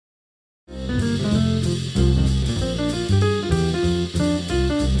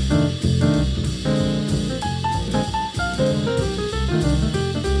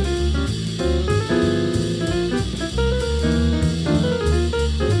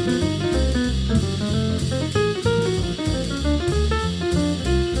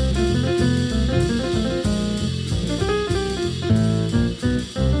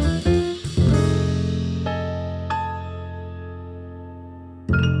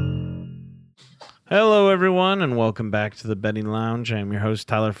Hello, everyone, and welcome back to the Betting Lounge. I am your host,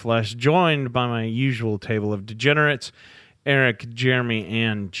 Tyler Flesh, joined by my usual table of degenerates, Eric, Jeremy,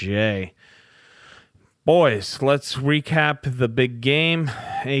 and Jay. Boys, let's recap the big game,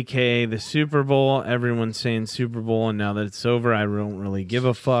 a.k.a. the Super Bowl. Everyone's saying Super Bowl, and now that it's over, I don't really give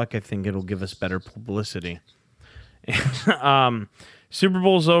a fuck. I think it'll give us better publicity. Super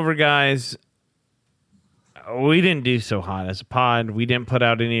Bowl's over, guys. We didn't do so hot as a pod. We didn't put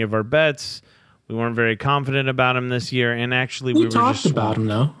out any of our bets. We weren't very confident about him this year, and actually we were talked just about him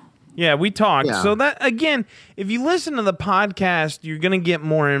though. Yeah, we talked. Yeah. So that again, if you listen to the podcast, you're going to get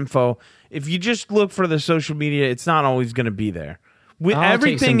more info. If you just look for the social media, it's not always going to be there.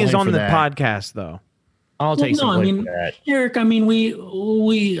 Everything is on the podcast, though. I'll take some blame for that. Eric,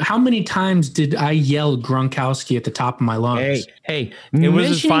 we how many times did I yell Gronkowski at the top of my lungs? Hey, It was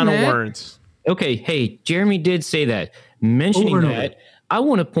his final that, words. Okay, hey, Jeremy did say that. Mentioning Over and that, over. I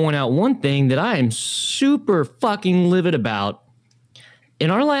want to point out one thing that I am super fucking livid about.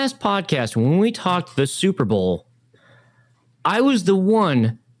 In our last podcast, when we talked the Super Bowl, I was the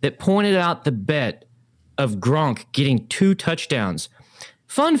one that pointed out the bet of Gronk getting 2 touchdowns.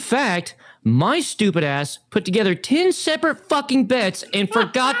 Fun fact, my stupid ass put together 10 separate fucking bets and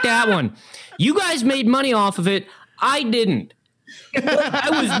forgot that one. You guys made money off of it. I didn't. I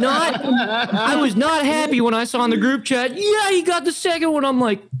was not happy when I saw in the group chat, yeah, he got the second one. I'm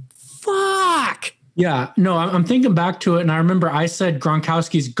like, fuck. Yeah, no, I'm thinking back to it, and I remember I said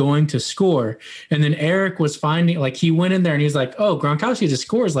Gronkowski's going to score, and then Eric was finding, like, he went in there and he's like, oh, Gronkowski to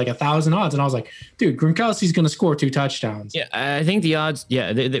score is like 1,000 odds, and I was like, dude, Gronkowski's going to score 2 touchdowns. Yeah, I think the odds,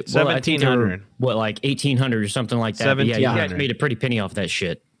 I think they 1,700. were, like 1,800 or something like that. But yeah, you guys made a pretty penny off that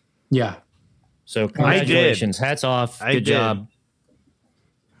shit. Yeah. So congratulations. Hats off. Good job.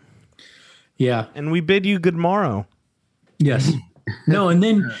 Yeah. And we bid you good morrow. Yes. No, and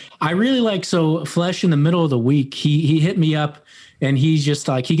then I really like, so Flesh in the middle of the week, he hit me up and he's just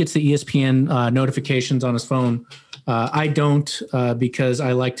like, he gets the ESPN notifications on his phone. I don't because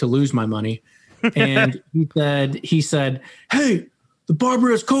I like to lose my money. And he said, hey, the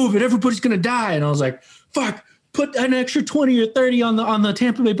barber has COVID. Everybody's going to die. And I was like, fuck, put an extra 20 or 30 on the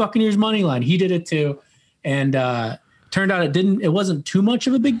Tampa Bay Buccaneers money line. He did it too. And turned out it wasn't too much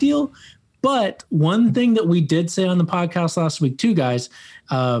of a big deal. But one thing that we did say on the podcast last week too, guys,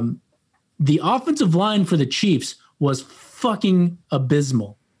 the offensive line for the Chiefs was fucking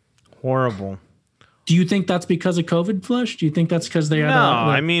abysmal. Horrible. Do you think that's because of COVID, Flesh? Do you think that's because they had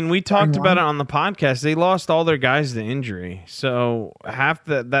I mean, we talked about it on the podcast. They lost all their guys to injury. So half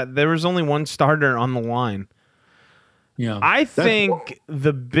that there was only one starter on the line. Yeah. I think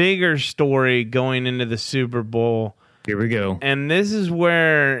the bigger story going into the Super Bowl, Here we go. and this is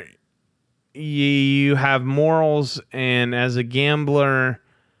where you have morals, and as a gambler,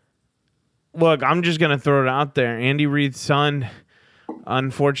 look, I'm just going to throw it out there. Andy Reid's son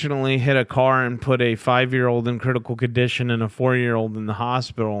unfortunately hit a car and put a 5-year-old in critical condition and a 4-year-old in the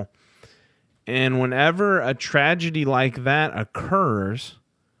hospital. And whenever a tragedy like that occurs,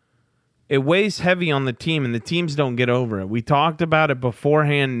 it weighs heavy on the team, and the teams don't get over it. We talked about it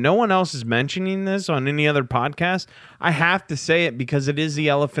beforehand. No one else is mentioning this on any other podcast. I have to say it because it is the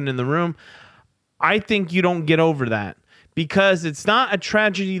elephant in the room. I think you don't get over that because it's not a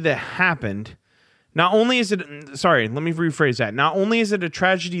tragedy that happened. Not only is it, sorry, let me rephrase that. Not only is it a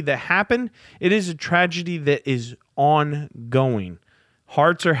tragedy that happened, it is a tragedy that is ongoing.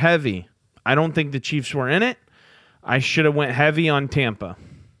 Hearts are heavy. I don't think the Chiefs were in it. I should have went heavy on Tampa.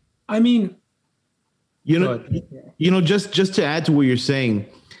 I mean, just to add to what you're saying,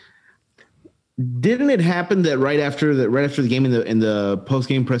 didn't it happen that right after the game in the post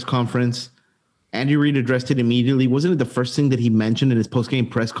game press conference, Andy Reid addressed it immediately? Wasn't it the first thing that he mentioned in his post game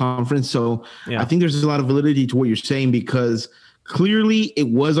press conference? So yeah. I think there's a lot of validity to what you're saying because clearly it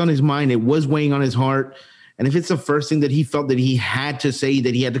was on his mind, it was weighing on his heart. And if it's the first thing that he felt that he had to say,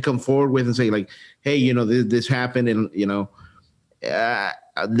 that he had to come forward with and say, like, hey, this happened, and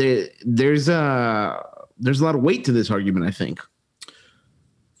there's a lot of weight to this argument, I think.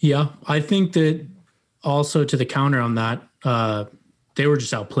 Yeah, I think that also to the counter on that, they were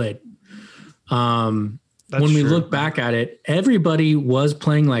just outplayed. When we look back at it, everybody was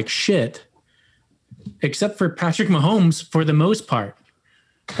playing like shit, except for Patrick Mahomes for the most part.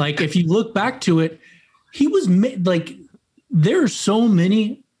 Like, if you look back to it, he was like, there are so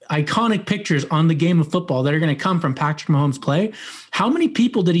many iconic pictures on the game of football that are going to come from Patrick Mahomes' play. How many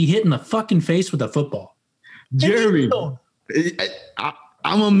people did he hit in the fucking face with a football? Jeremy,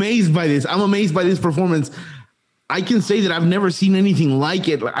 I'm amazed by this. I'm amazed by this performance. I can say that I've never seen anything like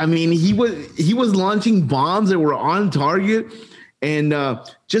it. I mean, he was launching bombs that were on target, And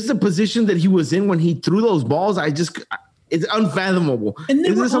just the position that he was in when he threw those balls, it's unfathomable. And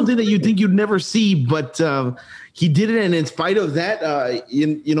this is something that you think you'd never see, but he did it. And in spite of that,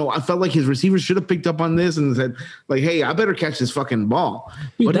 I felt like his receivers should have picked up on this and said, like, hey, I better catch this fucking ball.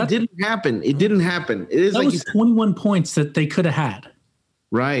 But it didn't happen. It didn't happen. It is that like was 21 points that they could have had.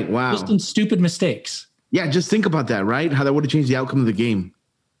 Right. Wow. Just in stupid mistakes. Yeah, just think about that, right? How that would have changed the outcome of the game.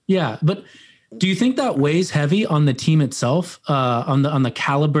 Yeah, but do you think that weighs heavy on the team itself, on the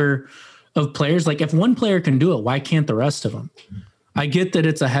caliber of players? Like, if one player can do it, why can't the rest of them? I get that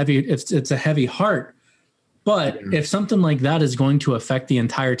it's a heavy heart, but if something like that is going to affect the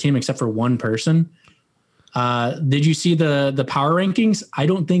entire team except for one person, did you see the power rankings? I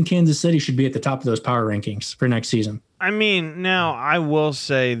don't think Kansas City should be at the top of those power rankings for next season. I mean, now I will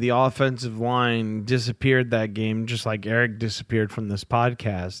say the offensive line disappeared that game, just like Eric disappeared from this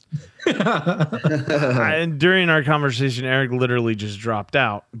podcast. During our conversation, Eric literally just dropped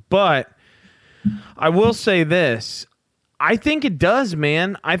out. But I will say this. I think it does,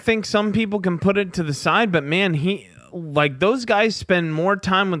 man. I think some people can put it to the side, but man, those guys spend more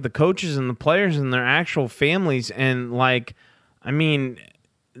time with the coaches and the players and their actual families. And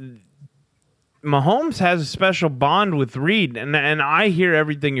Mahomes has a special bond with Reed, and I hear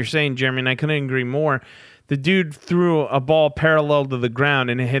everything you're saying, Jeremy, and I couldn't agree more. The dude threw a ball parallel to the ground,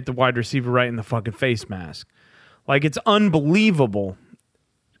 and it hit the wide receiver right in the fucking face mask. Like, it's unbelievable.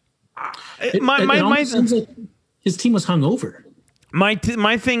 It seems like his team was hungover. My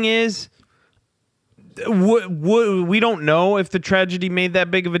thing is, we don't know if the tragedy made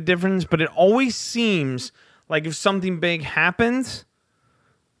that big of a difference, but it always seems like if something big happens,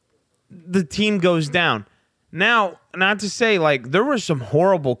 the team goes down. Now, not to say, like, there were some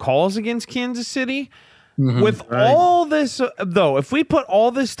horrible calls against Kansas City. With all this, though, if we put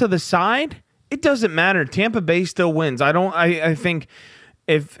all this to the side, it doesn't matter. Tampa Bay still wins. I think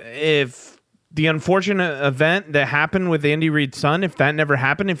if the unfortunate event that happened with Andy Reid's son, if that never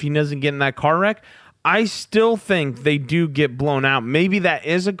happened, if he doesn't get in that car wreck, I still think they do get blown out. Maybe that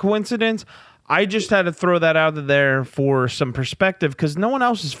is a coincidence. I just had to throw that out there for some perspective because no one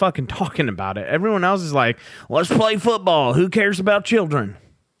else is fucking talking about it. Everyone else is like, let's play football. Who cares about children?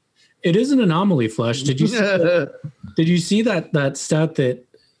 It is an anomaly, Flesh. Did you see that stat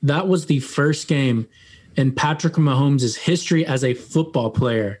that was the first game in Patrick Mahomes' history as a football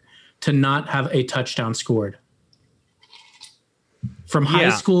player to not have a touchdown scored? From high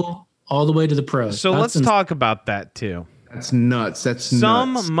school all the way to the pros. So let's talk about that too. That's nuts.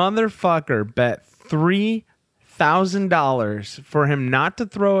 Some motherfucker bet $3,000 for him not to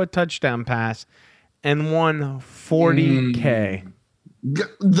throw a touchdown pass and won $40K.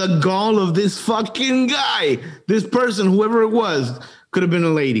 The gall of this fucking guy. This person, whoever it was, could have been a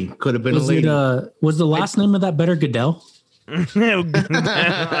lady. Could have been a lady. Was the last name of that better Goodell? I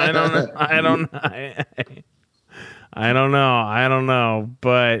don't know.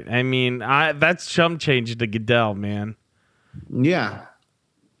 But I mean, that's chump change to Goodell, man. Yeah.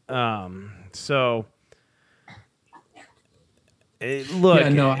 So look. Yeah,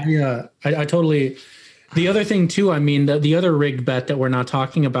 no, I totally. The other thing too, I mean, the other rigged bet that we're not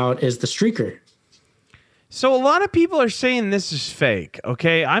talking about is the streaker. So a lot of people are saying this is fake.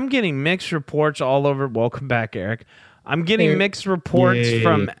 Okay, I'm getting mixed reports all over. Welcome back, Eric. I'm getting mixed reports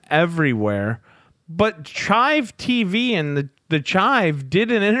from everywhere. But Chive TV and the Chive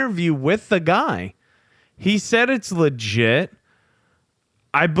did an interview with the guy. He said it's legit.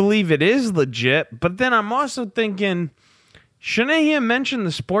 I believe it is legit. But then I'm also thinking, shouldn't he have mentioned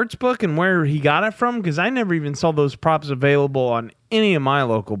the sports book and where he got it from? Because I never even saw those props available on any of my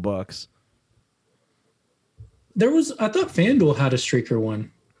local books. I thought FanDuel had a streaker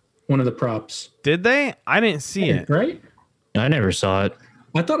one of the props. Did they? I didn't see it. Right? I never saw it.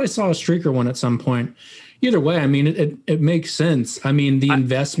 I thought I saw a streaker one at some point. Either way, I mean, it makes sense. I mean, the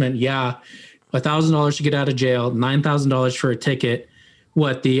investment, $1,000 to get out of jail, $9,000 for a ticket.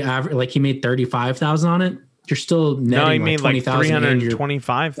 What the average? Like he made $35,000 on it. You're still netting. No, he made like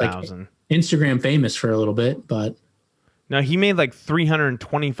 $325,000. Like Instagram famous for a little bit, but no, he made like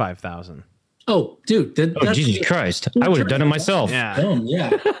 $325,000. Oh, dude! Jesus Christ! I would have done it myself. Yeah, I'll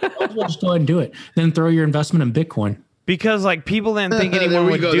just go ahead and do it. Then throw your investment in Bitcoin. Because like people didn't think anyone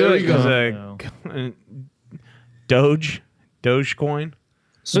would do it because Dogecoin.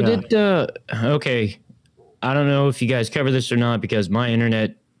 So okay, I don't know if you guys cover this or not because my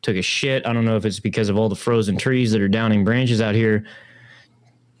internet took a shit. I don't know if it's because of all the frozen trees that are downing branches out here.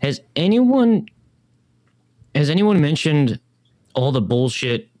 Has anyone mentioned all the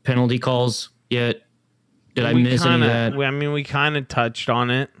bullshit penalty calls yet? Did I miss any of that? I mean, we kind of touched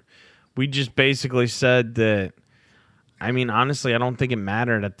on it. We just basically said that I mean, honestly, I don't think it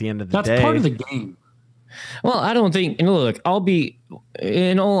mattered at the end of the day. That's part of the game. Well, I don't think. And look, I'll be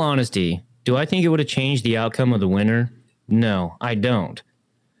in all honesty. Do I think it would have changed the outcome of the winner? No, I don't.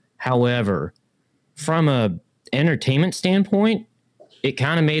 However, from a entertainment standpoint, it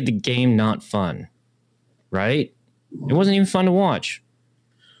kind of made the game not fun, right? It wasn't even fun to watch.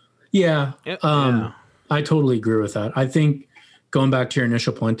 Yeah. Yeah. I totally agree with that. I think going back to your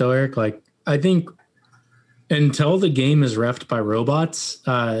initial point though, Eric, like I think until the game is reffed by robots,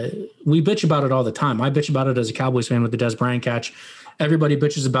 we bitch about it all the time. I bitch about it as a Cowboys fan with the Des Bryant catch. Everybody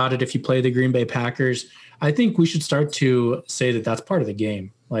bitches about it if you play the Green Bay Packers. I think we should start to say that that's part of the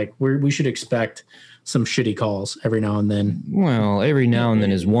game. Like we should expect some shitty calls every now and then. Well, every now and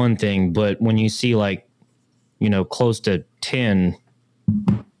then is one thing, but when you see like, close to 10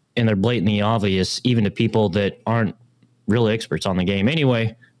 and they're blatantly obvious, even to people that aren't real experts on the game.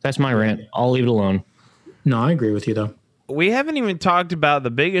 Anyway, that's my rant. I'll leave it alone. No, I agree with you though. We haven't even talked about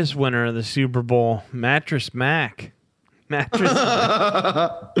the biggest winner of the Super Bowl, Mattress Mac.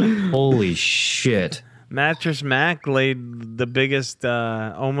 Holy shit. Mattress Mac laid the biggest,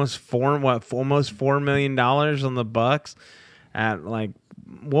 almost $4 million on the Bucks at like,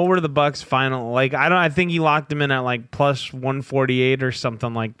 what were the Bucks final? Like, I think he locked them in at like plus 148 or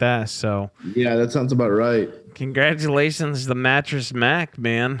something like that. So Yeah, that sounds about right. congratulations, the Mattress Mac,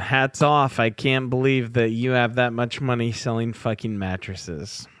 man. Hats off. I can't believe that you have that much money selling fucking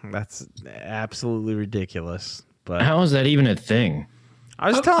mattresses. That's absolutely ridiculous. But How is that even a thing?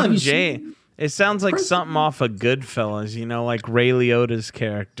 I was telling Jay, it sounds like something off of Goodfellas, like Ray Liotta's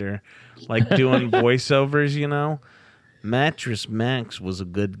character, like doing voiceovers, Mattress Max was a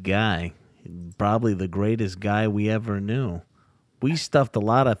good guy, probably the greatest guy we ever knew. We stuffed a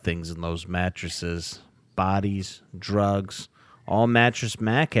lot of things in those mattresses, bodies, drugs. All Mattress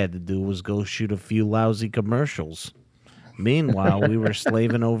Mac had to do was go shoot a few lousy commercials. Meanwhile, we were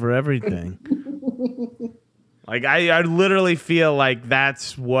slaving over everything. Like, I literally feel like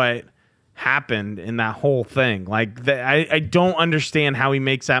that's what happened in that whole thing. Like, I don't understand how he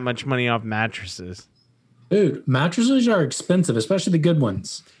makes that much money off mattresses. Dude, mattresses are expensive, especially the good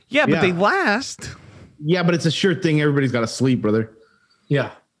ones. Yeah, but Yeah. they last. Yeah, but it's a sure thing. Everybody's got to sleep, brother.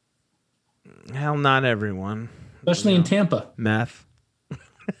 Yeah, Hell, not everyone. especially in Tampa. Meth.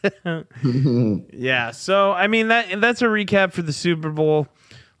 Yeah, so, I mean, that's a recap for the Super Bowl.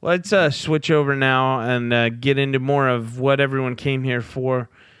 Let's switch over now and get into more of what everyone came here for,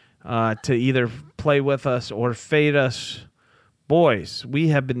 to either play with us or fade us. Boys, we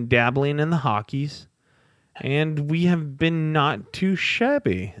have been dabbling in the hockeys, and we have been not too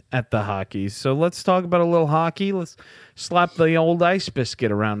shabby at the hockeys. So let's talk about a little hockey. Let's slap the old ice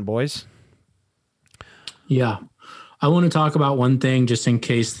biscuit around, boys. Yeah, I want to talk about one thing just in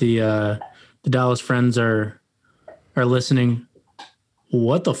case the Dallas friends are listening.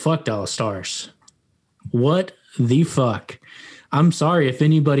 What the fuck, Dallas Stars? What the fuck? I'm sorry if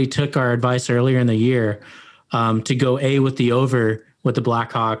anybody took our advice earlier in the year to go with the over with the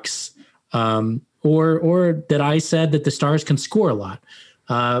Blackhawks, or that I said that the Stars can score a lot,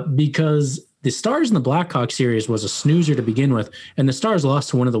 because the Stars in the Blackhawks series was a snoozer to begin with, and the Stars lost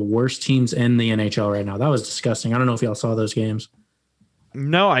to one of the worst teams in the NHL right now. That was disgusting. I don't know if y'all saw those games.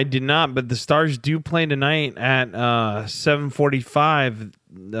 No, I did not, but the Stars do play tonight at 7:45.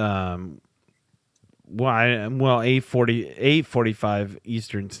 8:45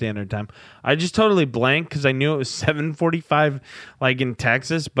 Eastern Standard Time. I just totally blanked because I knew it was 7:45, like in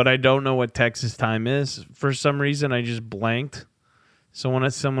Texas, but I don't know what Texas time is. For some reason, I just blanked. So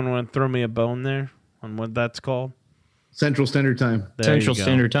someone want to throw me a bone there on what that's called? Central Standard Time. There you Central go.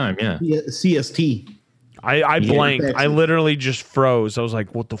 Standard Time, yeah. CST. I blanked. Texas. I literally just froze. I was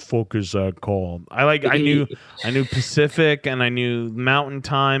like, "What the fuck is that called?" I knew Pacific and I knew Mountain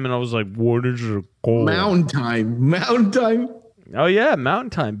Time, and I was like, "What is it called?" Mountain Time. Oh yeah,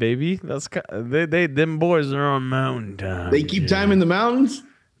 Mountain Time, baby. That's them boys are on Mountain Time. They keep time in the mountains.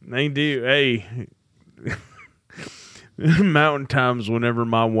 They do. Hey, Mountain Time's whenever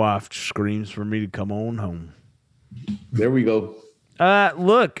my wife screams for me to come on home. There we go.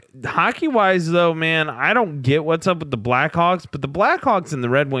 Look, hockey-wise, though, man, I don't get what's up with the Blackhawks, but the Blackhawks and the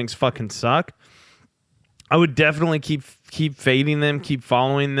Red Wings fucking suck. I would definitely keep fading them, keep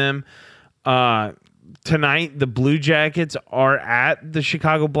following them. Tonight, the Blue Jackets are at the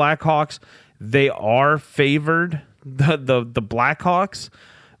Chicago Blackhawks. They are favored, the Blackhawks.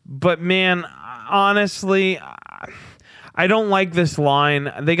 But, man, honestly, I don't like this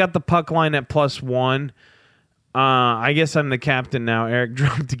line. They got the puck line at +1. I guess I'm the captain now. Eric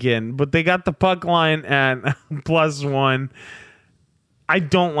dropped again. But they got the puck line at +1. I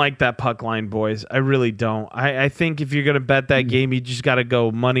don't like that puck line, boys. I really don't. I think if you're going to bet that game, you just got to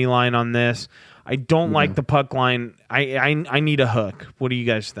go money line on this. I don't like the puck line. I need a hook. What do you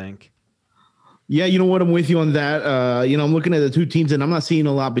guys think? Yeah, you know what? I'm with you on that. I'm looking at the two teams, and I'm not seeing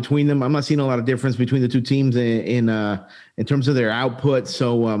a lot between them. I'm not seeing a lot of difference between the two teams in terms of their output.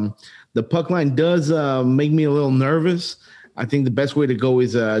 So the puck line does make me a little nervous. I think the best way to go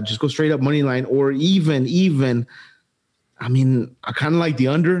is just go straight up money line, or even. I mean, I kind of like the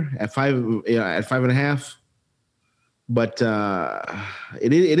under at 5.5. But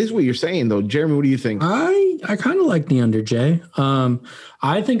it is what you're saying, though. Jeremy, what do you think? I kind of like the under, Jay.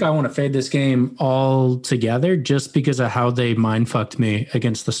 I think I want to fade this game all together just because of how they mind-fucked me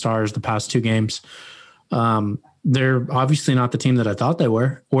against the Stars the past two games. They're obviously not the team that I thought they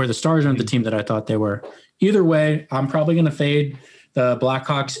were, or the Stars aren't the team that I thought they were. Either way, I'm probably going to fade the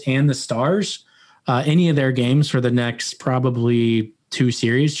Blackhawks and the Stars, any of their games for the next probably two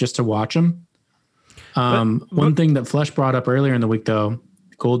series just to watch them. One thing that Flesh brought up earlier in the week, though,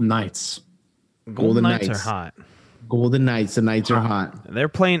 Golden Knights. Golden Knights are hot. Golden Knights. The Knights are hot. They're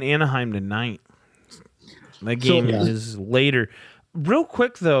playing Anaheim tonight. The game is later. Real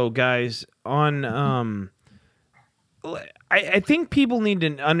quick, though, guys, on I think people need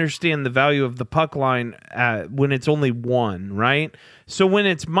to understand the value of the puck line when it's only one, right? So when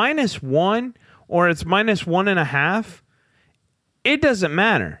it's -1 or it's -1.5, it doesn't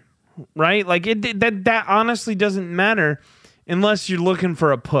matter. Right? Like that honestly doesn't matter unless you're looking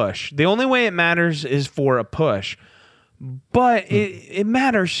for a push. The only way it matters is for a push. But it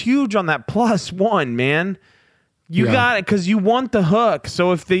matters huge on that +1, man. You got it because you want the hook.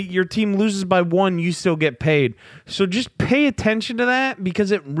 So if your team loses by 1, you still get paid. So just pay attention to that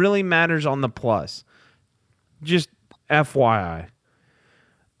because it really matters on the plus. Just FYI.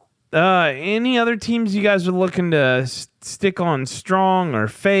 Any other teams you guys are looking to stick on strong or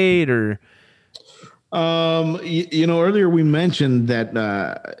fade or? Earlier we mentioned that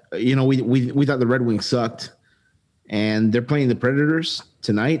we thought the Red Wings sucked, and they're playing the Predators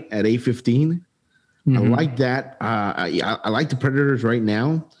tonight at 8:15. I like that. I like the Predators right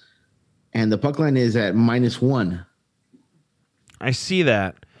now, and the puck line is at -1. I see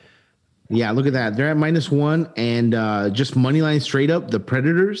that. Yeah, look at that. They're at -1, and just money line straight up, the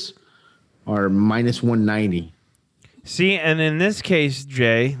Predators are -190. See, and in this case,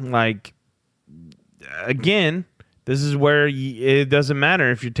 Jay, like, again, this is where it doesn't matter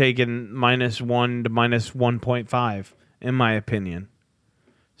if you're taking -1 to -1.5, in my opinion.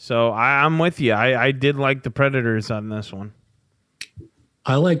 So I'm with you. I did like the Predators on this one.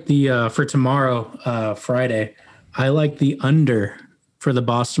 I like the, for tomorrow, Friday, I like the under for the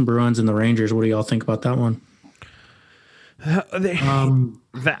Boston Bruins and the Rangers. What do y'all think about that one?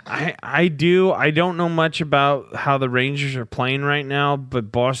 I do. I don't know much about how the Rangers are playing right now,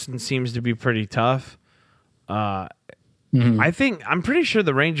 but Boston seems to be pretty tough. I'm pretty sure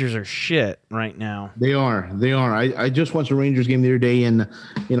the Rangers are shit right now. They are. I just watched a Rangers game the other day, and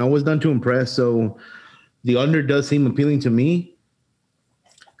I was not too impressed. So the under does seem appealing to me.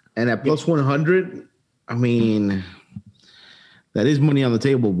 And at +100, I mean, that is money on the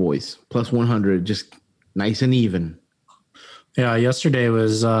table, boys. +100, just nice and even. Yeah, yesterday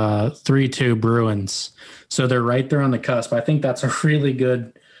was 3-2 Bruins. So they're right there on the cusp. I think that's a really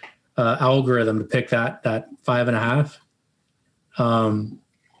good algorithm to pick that 5.5.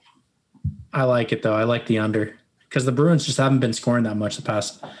 I like it, though. I like the under because the Bruins just haven't been scoring that much the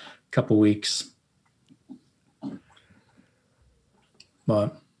past couple weeks.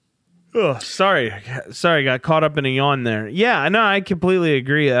 But sorry, got caught up in a yawn there. Yeah, no, I completely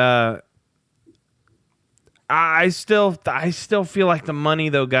agree. I still feel like the money,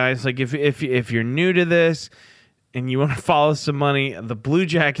 though, guys. Like if you're new to this and you want to follow some money, the Blue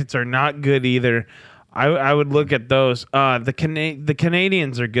Jackets are not good either. I would look at those. The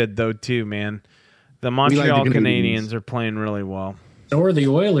Canadians are good though too, man. The Montreal Canadiens are playing really well. So are the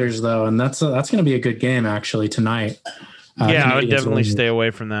Oilers though, and that's going to be a good game actually tonight. I would definitely stay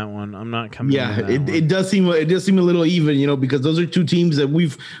away from that one. I'm not coming. Yeah, it does seem a little even, because those are two teams that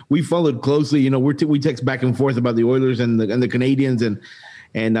we've followed closely. We text back and forth about the Oilers and the Canadiens,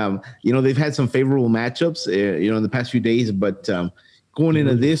 and they've had some favorable matchups, in the past few days. But going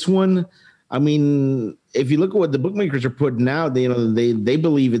into this one, I mean, if you look at what the bookmakers are putting out, they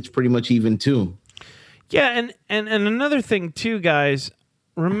believe it's pretty much even too. Yeah, and another thing too, guys.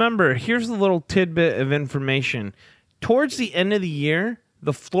 Remember, here's a little tidbit of information. Towards the end of the year,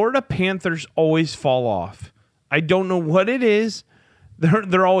 the Florida Panthers always fall off. I don't know what it is.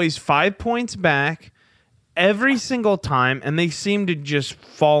 They're always 5 points back every single time, and they seem to just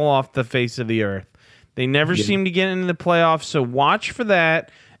fall off the face of the earth. They never seem to get into the playoffs. So watch for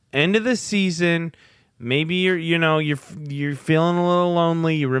that. End of the season. Maybe you're feeling a little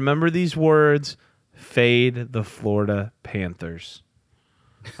lonely. You remember these words. Fade the Florida Panthers.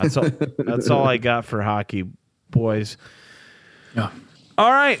 That's all. That's all I got for hockey, boys. Yeah. All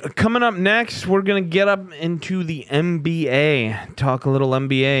right, coming up next, we're gonna get up into the NBA, talk a little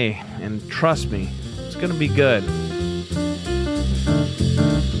NBA, and trust me, it's gonna be good.